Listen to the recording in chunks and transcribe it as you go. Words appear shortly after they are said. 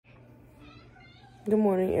Good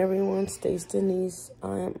morning, everyone. Stace Denise.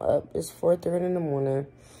 I am up. It's 4:30 in the morning,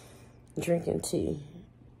 drinking tea.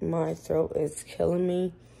 My throat is killing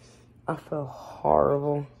me. I feel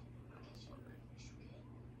horrible.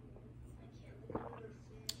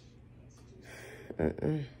 All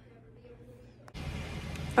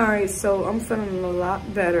right, so I'm feeling a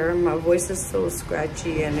lot better. My voice is still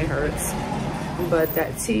scratchy and it hurts, but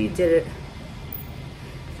that tea did it.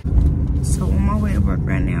 So on my way to work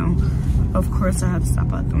right now, of course I have to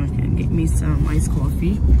stop out Dunkin' and get me some iced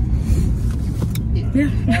coffee.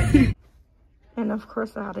 Yeah. And of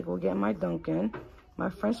course I had to go get my Dunkin', my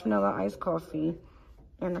French vanilla iced coffee,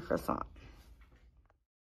 and a croissant.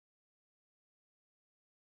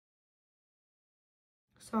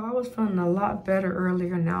 So I was feeling a lot better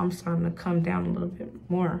earlier. Now I'm starting to come down a little bit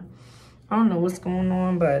more. I don't know what's going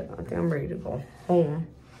on, but I think I'm ready to go home.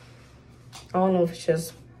 I don't know if it's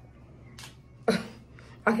just,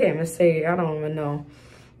 I can't even say it. I don't even know.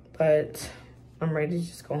 But I'm ready to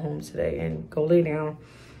just go home today and go lay down,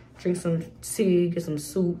 drink some tea, get some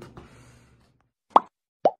soup,